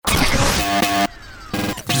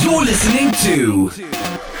You're listening to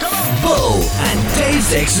Bull and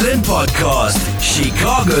Dave's Excellent Podcast,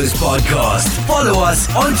 Chicago's podcast. Follow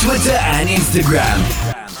us on Twitter and Instagram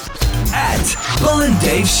at Bull and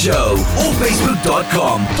Dave Show or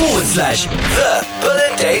Facebook.com/The Bull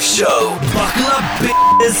and Dave Show. Buckle up,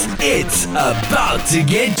 bitches. It's about to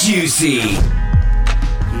get juicy.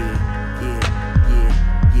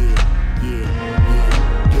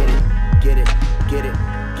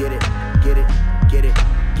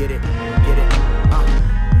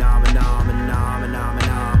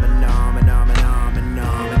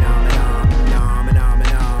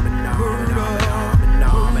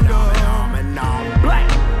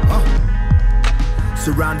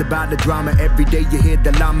 Surrounded by the drama, every day you hear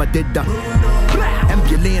the llama did the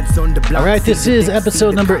ambulance on the block. All right, this is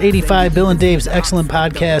episode number 85, Bill and Dave's Excellent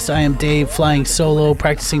Podcast. I am Dave, flying solo,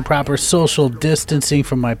 practicing proper social distancing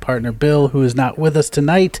from my partner Bill, who is not with us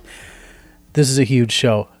tonight. This is a huge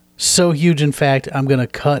show. So huge, in fact, I'm going to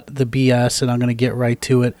cut the BS and I'm going to get right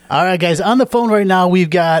to it. All right, guys, on the phone right now, we've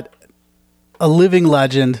got a living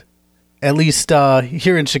legend. At least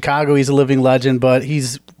here in Chicago, he's a living legend, but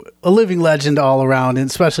he's a living legend all around, and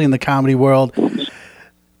especially in the comedy world.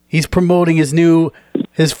 He's promoting his debut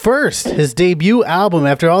album.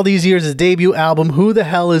 After all these years, his debut album, Who the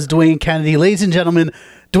Hell is Dwayne Kennedy? Ladies and gentlemen,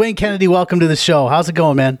 Dwayne Kennedy, welcome to the show. How's it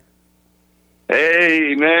going, man?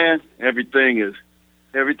 Hey, man. Everything is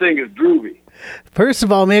groovy. First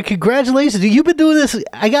of all, man, congratulations. You've been doing this,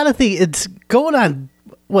 I got to think, it's going on,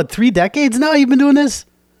 3 decades now you've been doing this?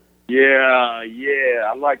 Yeah.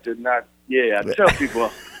 I like to not, I tell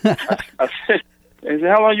people, I said,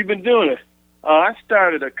 how long you been doing it? I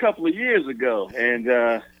started a couple of years ago, and,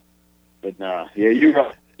 but nah, you're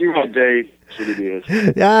right, Dave. That's what it is.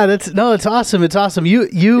 Yeah, it's awesome. It's awesome. I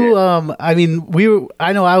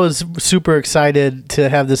know I was super excited to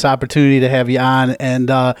have this opportunity to have you on, and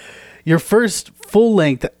your first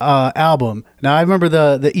full-length album. Now, I remember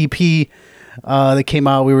the EP that came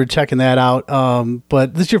out. We were checking that out.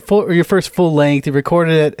 But this is your first full length. You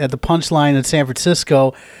recorded it at the Punchline in San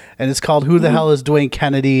Francisco, and it's called "Who the Hell is Dwayne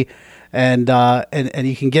Kennedy?" And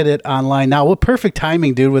you can get it online now. What perfect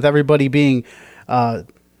timing, dude! With everybody being,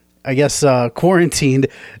 quarantined.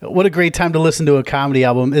 What a great time to listen to a comedy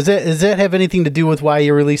album. Does that have anything to do with why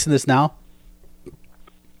you're releasing this now?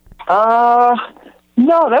 No,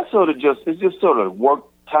 that's it's just sort of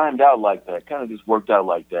timed out like that. Kind of just worked out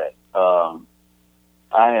like that.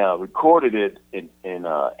 I recorded it in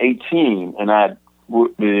 18, and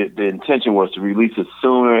the intention was to release it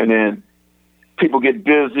sooner, and then people get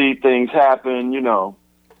busy, things happen,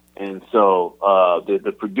 and so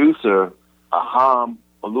the producer, Aham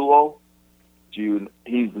Aluo,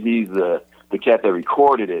 he's the cat that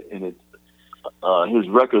recorded it, and it's his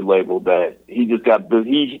record label that he just got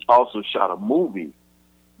busy. He also shot a movie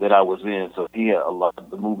that I was in, so he had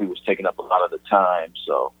the movie was taking up a lot of the time,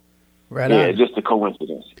 so. Right on. Yeah, just a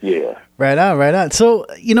coincidence. Yeah. Right on. So,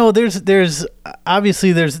 there's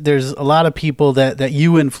obviously there's a lot of people that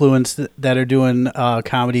you influenced that are doing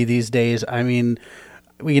comedy these days. I mean,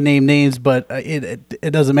 we can name names, but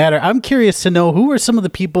it doesn't matter. I'm curious to know, who are some of the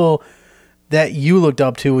people that you looked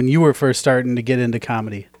up to when you were first starting to get into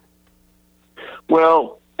comedy?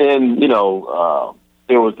 Well, and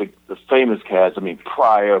there was the famous cast. I mean,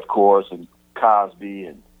 Pryor, of course, and Cosby,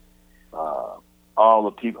 and all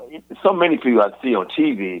the people, so many people I'd see on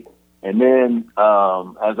TV. And then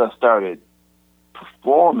as I started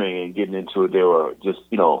performing and getting into it, there were just,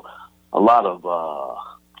 a lot of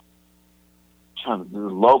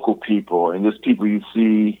local people and just people you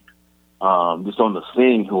see just on the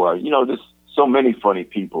scene who are, just so many funny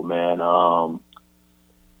people, man.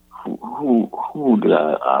 Who did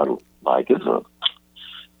I like? It's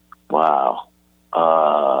wow.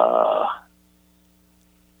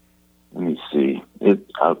 Let me see.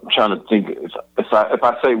 I'm trying to think. If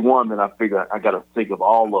I say one, then I figure I got to think of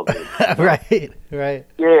all of them. Right.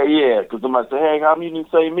 Yeah. Because somebody say, "Hey, how come you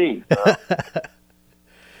didn't say me?"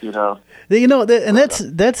 And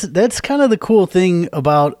that's kind of the cool thing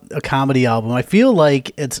about a comedy album. I feel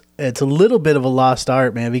like it's a little bit of a lost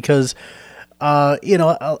art, man, because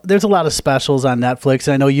there's a lot of specials on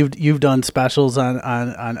Netflix. I know you've done specials on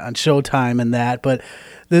Showtime and that, but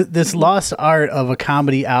this lost art of a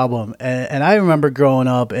comedy album. And I remember growing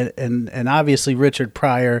up, and obviously Richard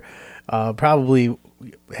Pryor probably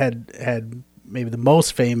had maybe the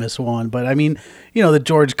most famous one, but I mean, the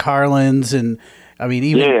George Carlins, and I mean,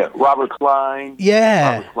 even Robert Klein.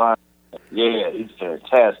 Yeah. Robert Klein. Yeah, he's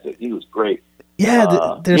fantastic. He was great.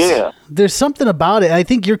 Yeah, there's something about it. I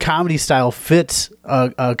think your comedy style fits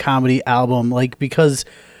a comedy album, like because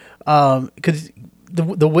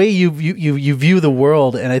the way you view the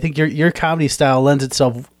world, and I think your comedy style lends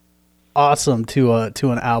itself awesome to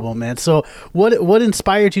an album, man. So what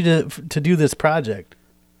inspired you to do this project?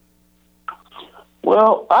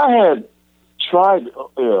 Well, I had tried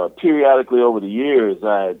periodically over the years.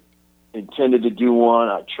 I had intended to do one.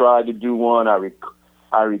 I tried to do one. I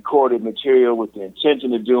recorded material with the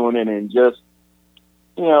intention of doing it, and just,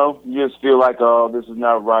 you just feel like, oh, this is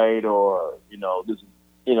not right, or,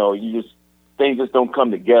 things just don't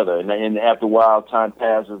come together. And after a while, time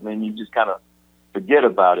passes, and you just kind of forget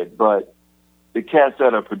about it. But the cats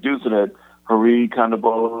that are producing it, Hari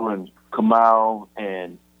Kondabolu and Kamal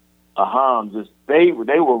and Aham, they were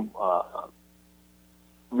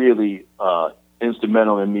really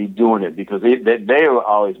instrumental in me doing it, because they have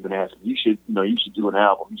always been asking, you should do an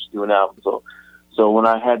album. You should do an album. So when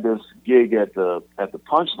I had this gig at the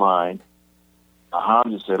Punchline,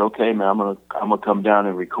 Aham just said, okay, man, I'm gonna come down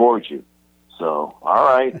and record you. So, all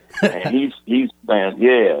right. And he's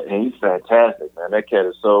fantastic, man. That cat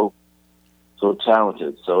is so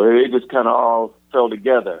talented. So it just kind of all fell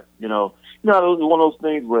together. It was one of those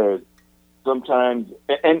things where sometimes,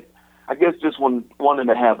 and I guess just wanting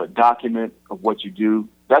to have a document of what you do.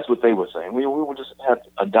 That's what they were saying. We would just have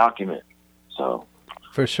a document. So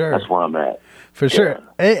for sure, that's where I'm at. For sure.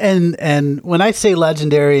 And when I say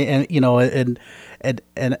legendary, and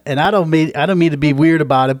and I don't mean to be weird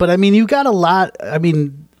about it, but I mean, you got a lot. I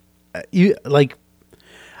mean,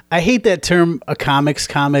 I hate that term, a comics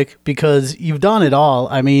comic, because you've done it all.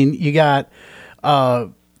 I mean, you got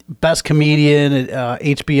Best Comedian at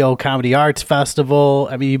HBO Comedy Arts Festival.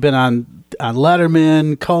 I mean, you've been on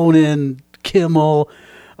Letterman, Conan, Kimmel.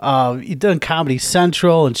 You've done Comedy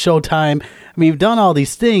Central and Showtime. I mean, you've done all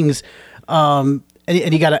these things. And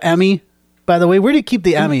you got an Emmy, by the way. Where do you keep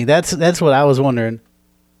the Emmy? That's what I was wondering.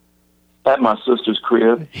 At my sister's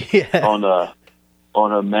crib. Yeah.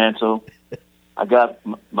 On a mantle. I got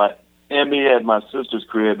my Emmy at my sister's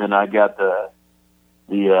crib, and I got the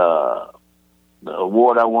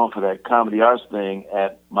award I won for that comedy arts thing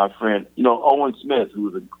at my friend, Owen Smith, who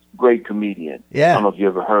was a great comedian. Yeah. I don't know if you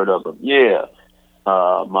ever heard of him. Yeah.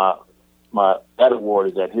 That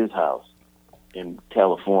award is at his house in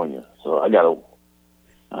California. So I gotta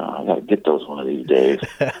get those one of these days.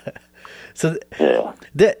 So yeah,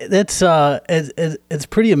 that's it's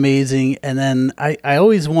pretty amazing. And then I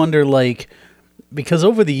always wonder, because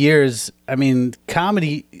over the years, I mean,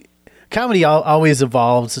 comedy always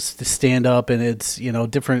evolves to stand up, and it's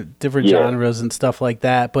different genres and stuff like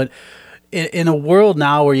that. But in a world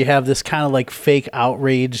now where you have this kind of fake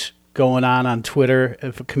outrage going on Twitter,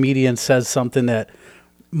 if a comedian says something that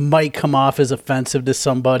might come off as offensive to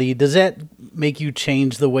somebody, does that make you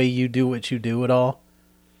change the way you do what you do at all?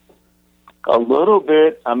 A little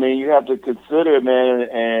bit. I mean, you have to consider it, man,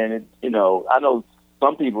 and I know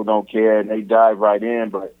some people don't care and they dive right in,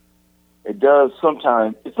 but it does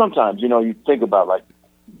sometimes, you think about,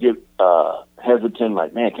 get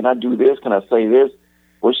hesitant, man, can I do this? Can I say this?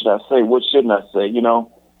 What should I say? What shouldn't I say?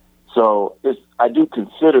 So I do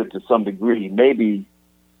consider it to some degree, maybe,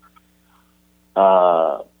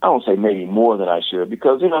 I don't say maybe more than I should,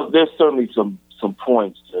 because, there's certainly some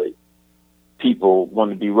points to people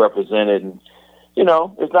want to be represented, and,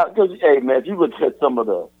 it's not, because, hey, man, if you look at some of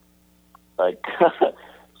the,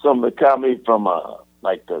 some of the comedy from,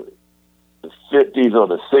 the 50s or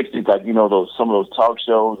the 60s, some of those talk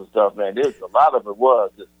shows and stuff, man, there's a lot of it was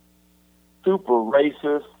just super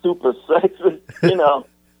racist, super sexist,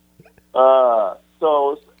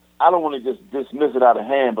 so I don't want to just dismiss it out of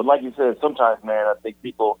hand, but like you said, sometimes, man, I think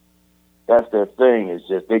people, that's their thing, is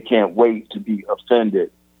just they can't wait to be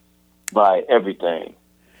offended by everything.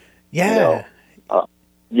 Yeah.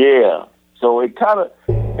 Yeah. So it kind of,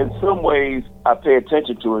 in some ways, I pay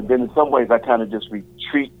attention to it. Then in some ways, I kind of just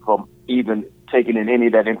retreat from even taking in any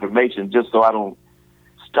of that information, just so I don't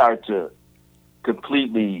start to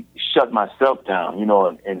completely shut myself down,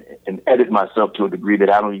 and edit myself to a degree that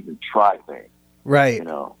I don't even try things. Right.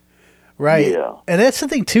 Right. Yeah. And that's the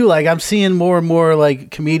thing too. I'm seeing more and more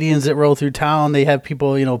comedians that roll through town. They have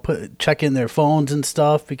people, check in their phones and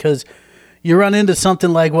stuff, because you run into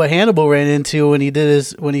something like what Hannibal ran into when he did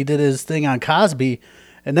his thing on Cosby,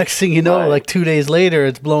 and next thing you know, right. 2 days later,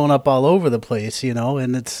 it's blowing up all over the place, and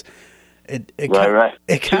right.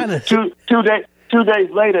 It kind of 2 days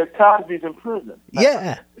later, Cosby's in prison.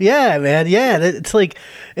 Yeah, man. Yeah,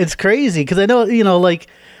 it's crazy, because I know,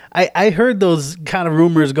 I heard those kind of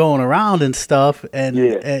rumors going around and stuff, and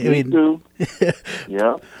I mean, too.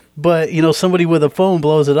 Yeah. But somebody with a phone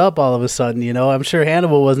blows it up all of a sudden. I'm sure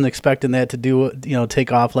Hannibal wasn't expecting that to do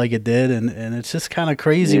take off like it did, and it's just kind of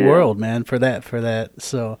crazy world, man, for that.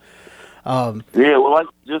 So, Yeah, well,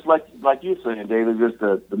 just like you're saying, David, just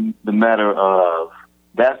the matter of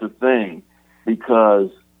that's the thing, because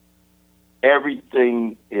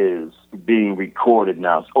everything is being recorded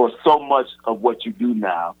now, or so much of what you do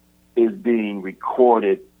now is being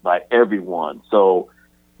recorded by everyone. So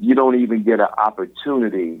you don't even get an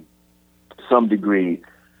opportunity, to some degree,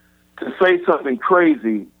 to say something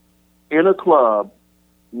crazy in a club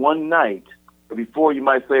one night before you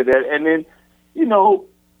might say that, and then,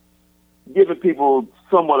 giving people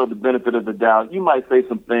somewhat of the benefit of the doubt, you might say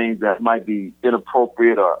some things that might be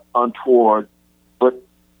inappropriate or untoward, but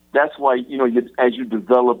that's why, as you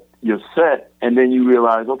develop your set, and then you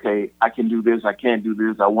realize, okay, I can do this, I can't do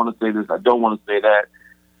this, I want to say this, I don't want to say that.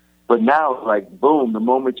 But now it's like, boom, the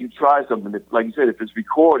moment you try something, like you said, if it's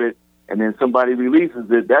recorded and then somebody releases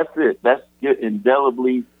it, that's it. That's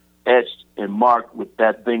indelibly etched and marked with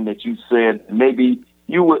that thing that you said. Maybe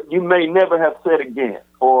you may never have said again,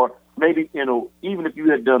 or maybe, even if you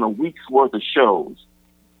had done a week's worth of shows,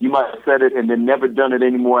 you might have said it and then never done it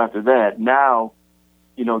anymore after that. Now,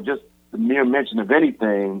 just the mere mention of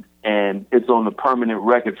anything, and it's on the permanent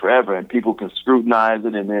record forever, and people can scrutinize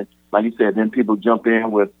it. And then, like you said, then people jump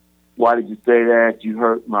in with, why did you say that? You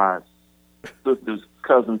hurt my sister's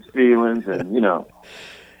cousin's feelings, and,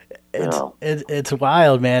 It's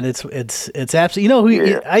wild, man. It's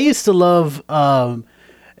absolutely, I used to love,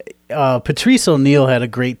 Patrice O'Neal had a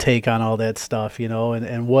great take on all that stuff,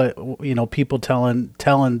 and what, people telling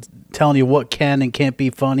you what can and can't be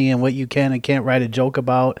funny and what you can and can't write a joke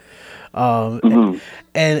about. And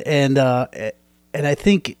I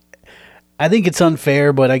think it's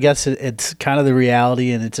unfair, but I guess it's kind of the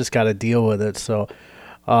reality, and it just got to deal with it. So,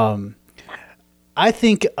 I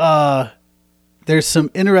think, there's some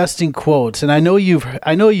interesting quotes, and I know you've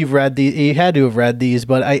read these. You had to have read these,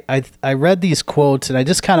 but I read these quotes, and I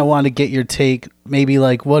just kind of want to get your take, maybe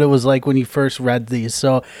like what it was like when you first read these.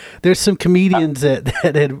 So there's some comedians that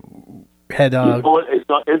had. It's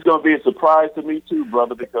going to be a surprise to me too,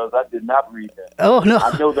 brother, because I did not read that. Oh no!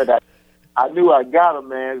 I know that I knew I got them,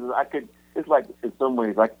 man. I could. It's like, in some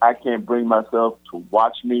ways, like, I can't bring myself to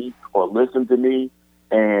watch me or listen to me,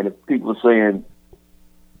 and if people are saying,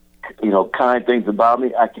 kind things about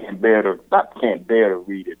me, I can't bear to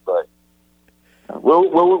read it, but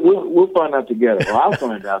we'll find out together. Well, I'll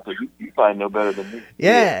find out, so you probably know better than me.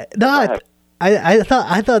 Yeah, no,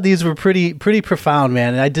 I thought these were pretty profound,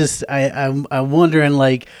 man. And I'm wondering,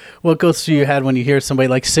 like, what goes through your head when you hear somebody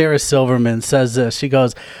like Sarah Silverman says this. She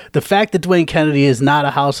goes, "The fact that Dwayne Kennedy is not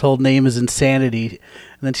a household name is insanity."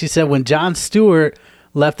 And then she said, "When Jon Stewart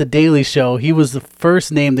left The Daily Show, he was the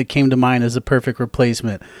first name that came to mind as a perfect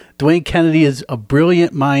replacement. Dwayne Kennedy is a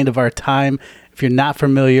brilliant mind of our time. If you're not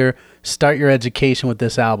familiar, start your education with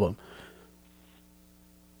this album."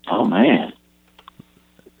 Oh, man.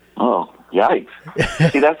 Oh, yikes.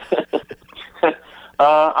 See, that's,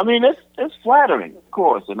 I mean, it's flattering, of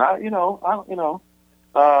course. And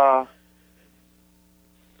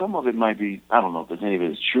some of it might be, I don't know if any of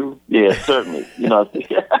it is true. Yeah, certainly.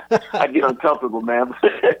 I get uncomfortable, man.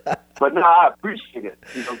 But no, I appreciate it.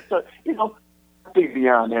 I think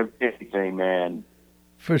beyond everything, man.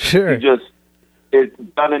 For sure. It's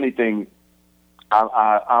not anything.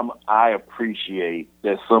 I appreciate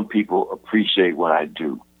that some people appreciate what I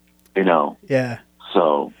do. Yeah.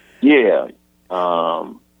 So yeah,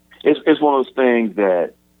 it's one of those things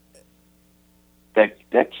that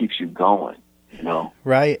keeps you going.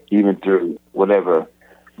 Right. Even through whatever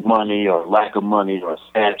money or lack of money or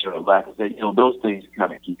stature or lack of, those things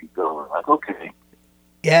kind of keep you going. Like, okay.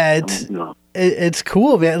 Yeah, it's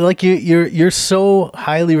cool, man. Like you're so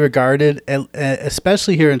highly regarded,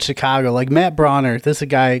 especially here in Chicago. Like Matt Bronner, this is a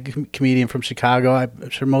guy, comedian from Chicago. I'm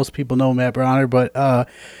sure most people know Matt Bronner, but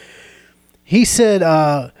he said,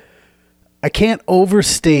 "I can't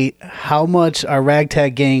overstate how much our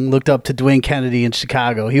ragtag gang looked up to Dwayne Kennedy in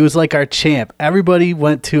Chicago. He was like our champ. Everybody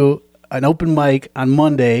went to an open mic on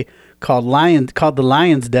Monday called the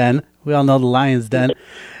Lion's Den. We all know the Lion's Den."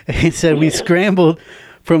 He said, "We scrambled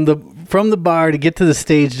from the bar to get to the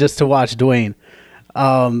stage just to watch Dwayne."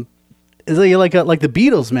 It's like the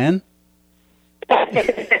Beatles, man.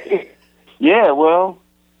 Yeah, well,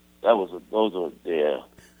 those were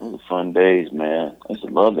fun days, man. I used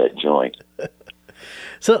to love that joint.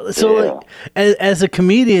 So yeah. Like, as a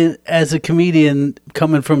comedian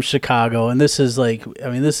coming from Chicago, and this is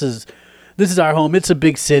our home. It's a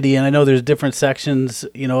big city, and I know there's different sections,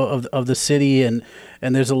 of the city, and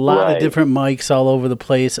there's a lot of different mics all over the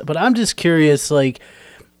place. But I'm just curious, like,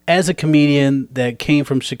 as a comedian that came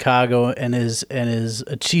from Chicago and is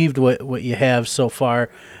achieved what you have so far,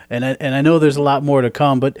 and I know there's a lot more to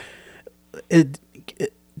come, but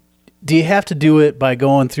do you have to do it by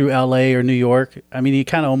going through LA or New York? I mean, you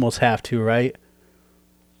kind of almost have to, right?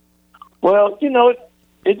 Well,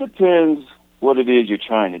 it depends what it is you're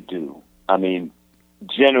trying to do. I mean,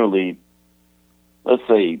 generally, let's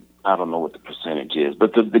say, I don't know what the percentage is,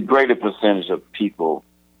 but the greater percentage of people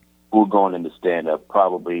who are going into stand-up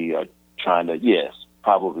probably are trying to,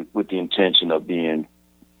 probably with the intention of being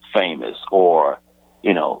famous or,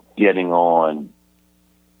 getting on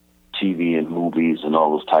TV and movies and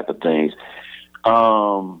all those type of things.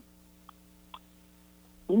 I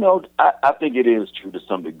think it is true to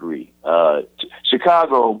some degree.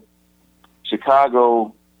 Chicago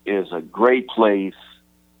is a great place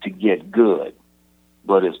to get good,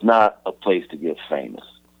 but it's not a place to get famous.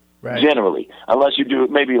 Right. Generally, unless you do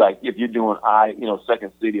maybe like if you're doing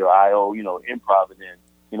Second City or IO, improv, and then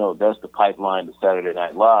that's the pipeline to Saturday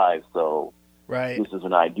Night Live. So right. This is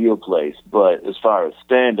an ideal place. But as far as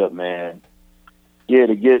stand up, man,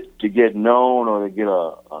 to get known or to get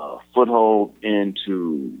a foothold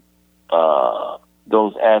into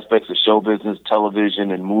those aspects of show business,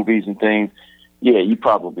 television, and movies and things, you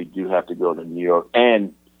probably do have to go to New York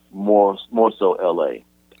and more so LA.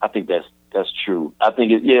 I think that's true. I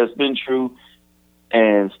think it's been true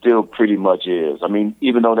and still pretty much is. I mean,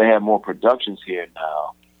 even though they have more productions here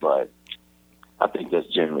now, but I think that's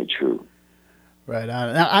generally true. Right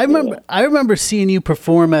on. Now, I remember seeing you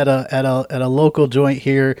perform at a local joint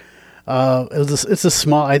here. It's a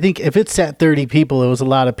small. I think if it sat 30 people, it was a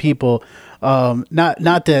lot of people. Not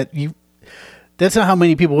that you. That's not how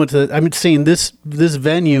many people went to. I'm saying this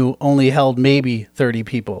venue only held maybe 30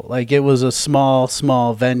 people. Like it was a small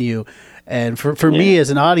venue. And for me as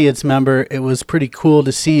an audience member, it was pretty cool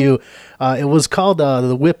to see you. It was called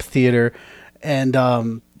the Whip Theater, and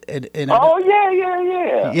and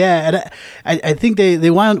yeah. And I think they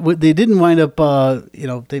didn't wind up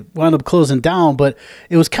they wound up closing down, but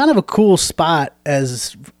it was kind of a cool spot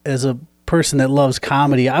as a person that loves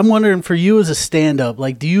comedy. I'm wondering for you as a stand-up,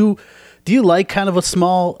 like do you like kind of a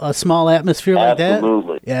small atmosphere like that?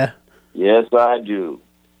 Absolutely. Yeah. Yes, I do,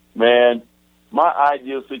 man. My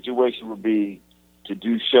ideal situation would be to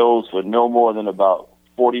do shows for no more than about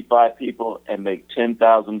 45 people and make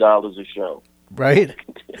 $10,000 a show. Right.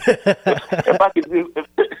 If I could do,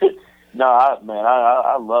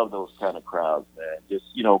 I love those kind of crowds, man. Just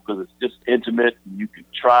because it's just intimate. And you can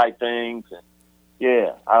try things, and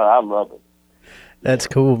I love it. That's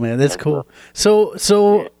cool, man. That's cool. So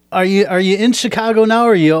are you in Chicago now,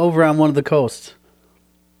 or are you over on one of the coasts?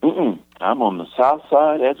 I'm on the south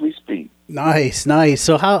side as we speak. Nice.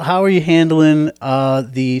 So how are you handling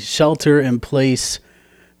the shelter in place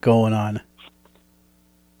going on?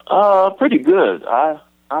 Pretty good.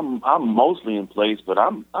 I'm mostly in place, but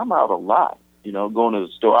I'm out a lot. Going to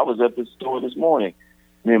the store. I was at the store this morning.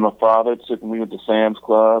 Me and my father took me to Sam's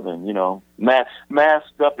Club, and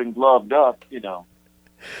masked up and gloved up.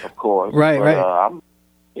 Of course. Right. I'm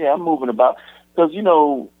moving about because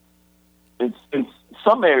it's in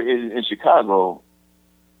some areas in Chicago.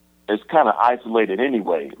 It's kind of isolated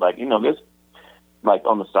anyway. Like, there's, like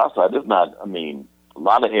on the south side, there's not, a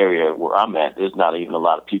lot of area where I'm at, there's not even a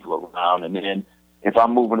lot of people around. And then if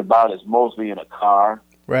I'm moving about, it's mostly in a car.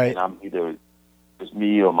 Right. And I'm either, it's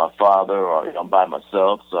me or my father or I'm by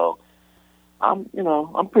myself. So I'm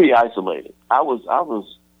pretty isolated. I was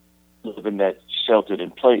living that sheltered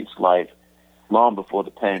in place life long before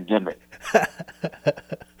the pandemic.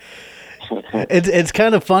 It's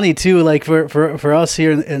kind of funny too, like for us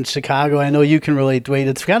here in Chicago. I know you can relate, Dwayne.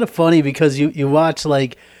 It's kind of funny because you watch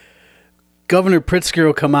like Governor Pritzker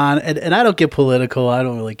will come on, and I don't get political. I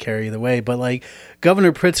don't really care either way. But like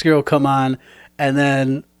Governor Pritzker will come on, and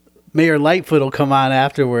then Mayor Lightfoot will come on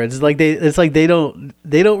afterwards. It's like they don't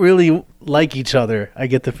really like each other. I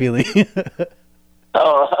get the feeling.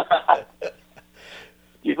 Oh.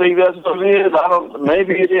 You think that's what it is?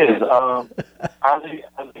 Maybe it is. Are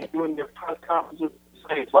they doing their press conferences in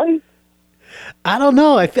the same place? I don't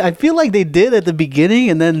know. I feel like they did at the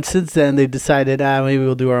beginning, and then since then they've decided, maybe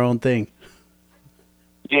we'll do our own thing.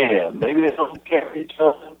 Yeah, maybe they don't care each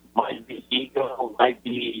other. Might be ego. Might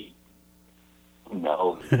be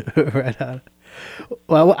right on.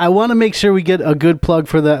 Well, I want to make sure we get a good plug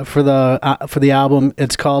for the album.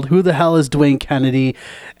 It's called "Who the Hell Is Dwayne Kennedy,"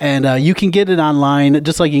 and you can get it online,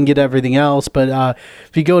 just like you can get everything else. But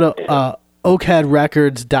if you go to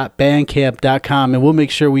oakheadrecords.bandcamp.com, and we'll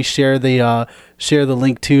make sure we share the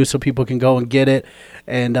link too, so people can go and get it.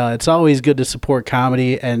 And it's always good to support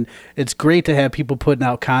comedy, and it's great to have people putting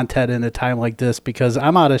out content in a time like this, because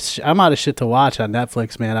I'm out of shit to watch on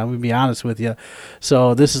Netflix, man. I'm gonna be honest with you.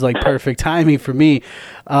 So this is like perfect timing for me.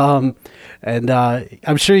 And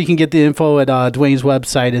I'm sure you can get the info at Dwayne's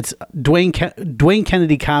website. It's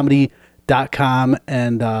DwayneKennedyComedy.com,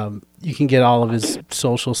 and you can get all of his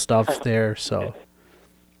social stuff there. So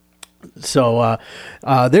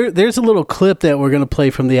there's a little clip that we're gonna play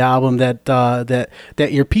from the album that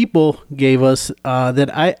your people gave us, that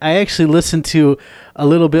I actually listened to a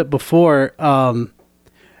little bit before, and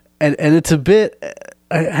it's a bit.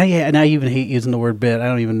 And I even hate using the word bit. I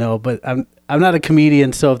don't even know, but I'm not a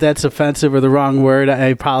comedian, so if that's offensive or the wrong word, I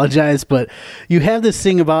apologize. But you have this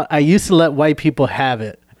thing about, I used to let white people have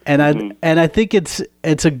it. And I think it's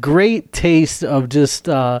a great taste of just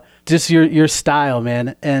your style,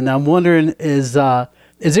 man. And I'm wondering, is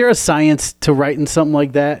there a science to writing something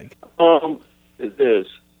like that? There's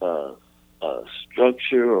a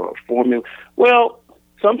structure or a formula. Well,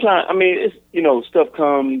 sometimes, I mean, it's, stuff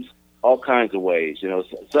comes all kinds of ways.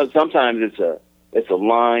 So sometimes it's a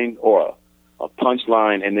line or a punch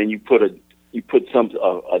line, and then you put the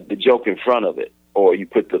joke in front of it, or you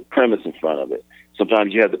put the premise in front of it.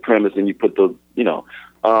 Sometimes you have the premise and you put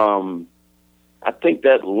I think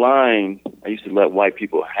that line, I used to let white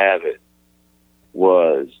people have it,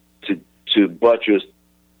 was to buttress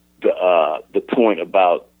the point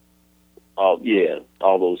about all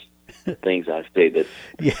those things I say that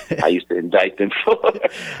I used to indict them for.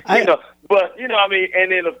 But I mean,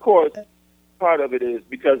 and then of course part of it is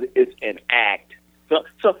because it's an act.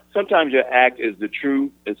 So sometimes your act is the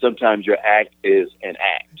truth, and sometimes your act is an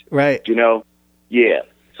act. Right. Yeah.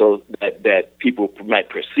 So that people might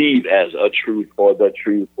perceive as a truth or the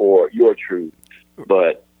truth or your truth.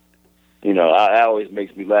 But, it always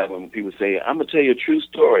makes me laugh when people say, I'm going to tell you a true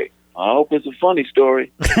story. I hope it's a funny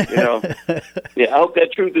story. Yeah, I hope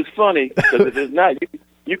that truth is funny, because if it's not,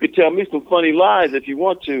 you could tell me some funny lies if you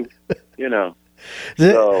want to,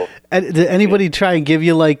 Did anybody try and give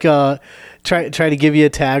you try to give you a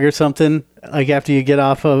tag or something, after you get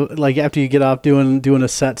off doing a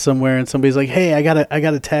set somewhere, and somebody's like, hey, I got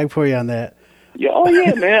a tag for you on that? Yeah. Oh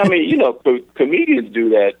yeah, man. I mean, comedians do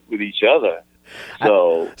that with each other.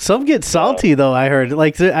 So some get salty though. I heard,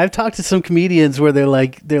 I've talked to some comedians where they're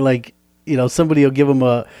like, somebody will give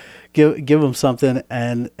them something,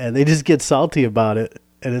 and they just get salty about it,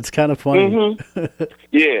 and it's kind of funny. Mm-hmm.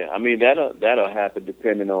 Yeah, I mean that'll happen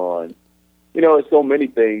depending on, it's so many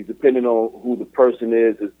things, depending on who the person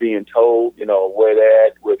is being told, where they're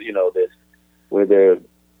at, where they're,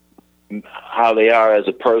 how they are as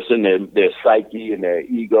a person, their psyche and their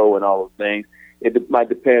ego and all those things. It might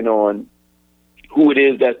depend on who it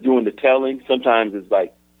is that's doing the telling. Sometimes it's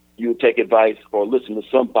like you take advice or listen to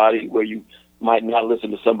somebody where you might not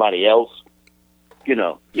listen to somebody else. You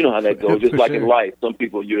know how that goes. Just like in life, some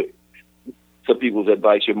people's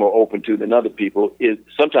advice you're more open to than other people. Is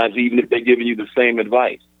sometimes even if they're giving you the same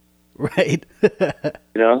advice. Right.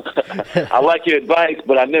 I like your advice,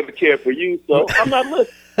 but I never care for you, so I'm not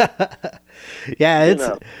listening. Yeah,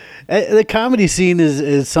 the comedy scene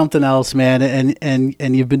is something else, man,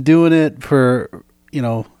 and you've been doing it for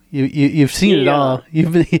you've seen it all.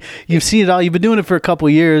 You've seen it all. You've been doing it for a couple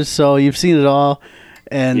of years, so you've seen it all.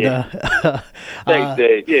 And thanks,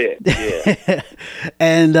 Dave. Yeah.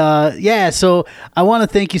 And so I want to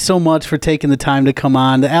thank you so much for taking the time to come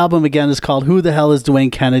on. The album again is called Who the Hell is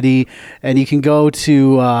Dwayne Kennedy, and you can go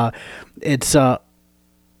to it's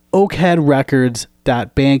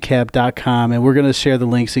oakheadrecords.bandcamp.com, and we're going to share the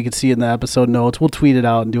link so you can see it in the episode notes. We'll tweet it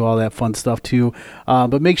out and do all that fun stuff too.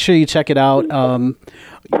 But make sure you check it out.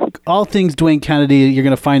 All things Dwayne Kennedy, you're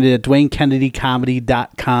going to find it at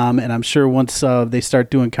DwayneKennedyComedy.com, and I'm sure once they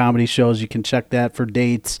start doing comedy shows, you can check that for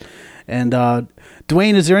dates. And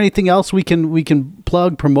Dwayne, is there anything else we can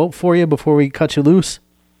plug, promote for you before we cut you loose?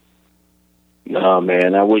 No,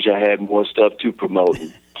 man. I wish I had more stuff to promote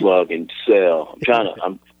and plug and sell.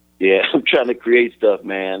 I'm trying to create stuff,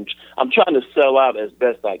 man. I'm trying to sell out as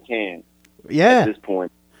best I can. Yeah. At this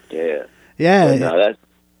point. Yeah. Yeah. No,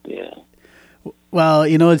 Well,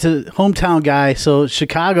 it's a hometown guy, so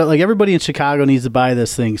Chicago, everybody in Chicago needs to buy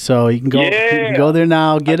this thing. So you can go there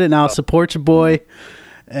now, get it now, support your boy.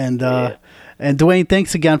 And Dwayne,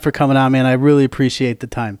 thanks again for coming on, man. I really appreciate the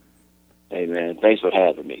time. Hey, man, thanks for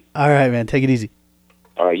having me. All right, man, take it easy.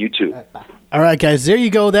 All right, you too. All right, guys, there you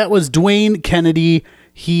go. That was Dwayne Kennedy.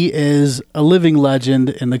 He is a living legend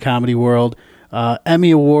in the comedy world.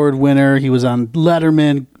 Emmy Award winner. He was on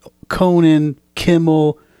Letterman, Conan,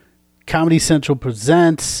 Kimmel, Comedy Central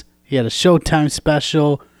Presents. He had a Showtime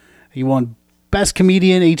special. He won Best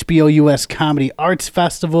Comedian, HBO US Comedy Arts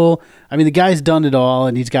Festival. I mean, the guy's done it all,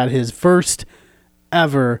 and he's got his first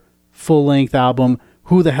ever full-length album,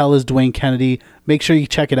 Who the Hell is Dwayne Kennedy? Make sure you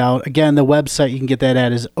check it out. Again, the website you can get that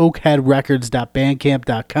at is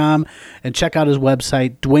oakheadrecords.bandcamp.com, and check out his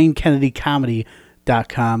website,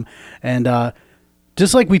 DwayneKennedyComedy.com. And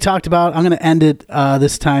just like we talked about, I'm going to end it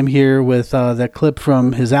this time here with that clip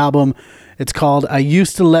from his album. It's called I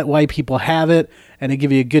Used to Let White People Have It, and it'll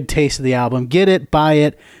give you a good taste of the album. Get it, buy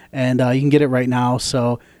it, and you can get it right now.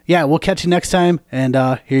 So, yeah, we'll catch you next time, and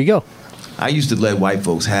here you go. I used to let white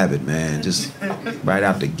folks have it, man, just right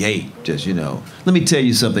out the gate, just, you know. Let me tell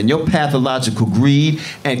you something. Your pathological greed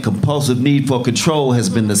and compulsive need for control has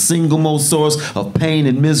been the single most source of pain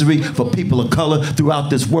and misery for people of color throughout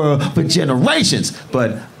this world for generations.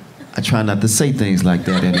 But I try not to say things like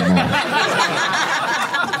that anymore.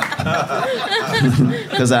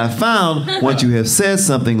 Because I found once you have said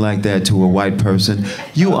something like that to a white person,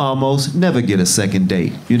 you almost never get a second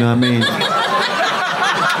date. You know what I mean?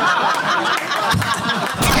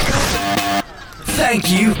 Thank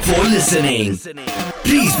you for listening.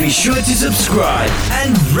 Please be sure to subscribe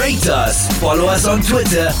and rate us. Follow us on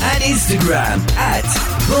Twitter and Instagram at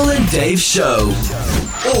Bull and Dave Show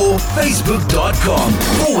or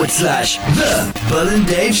Facebook.com/The Bull and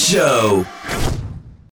Dave Show.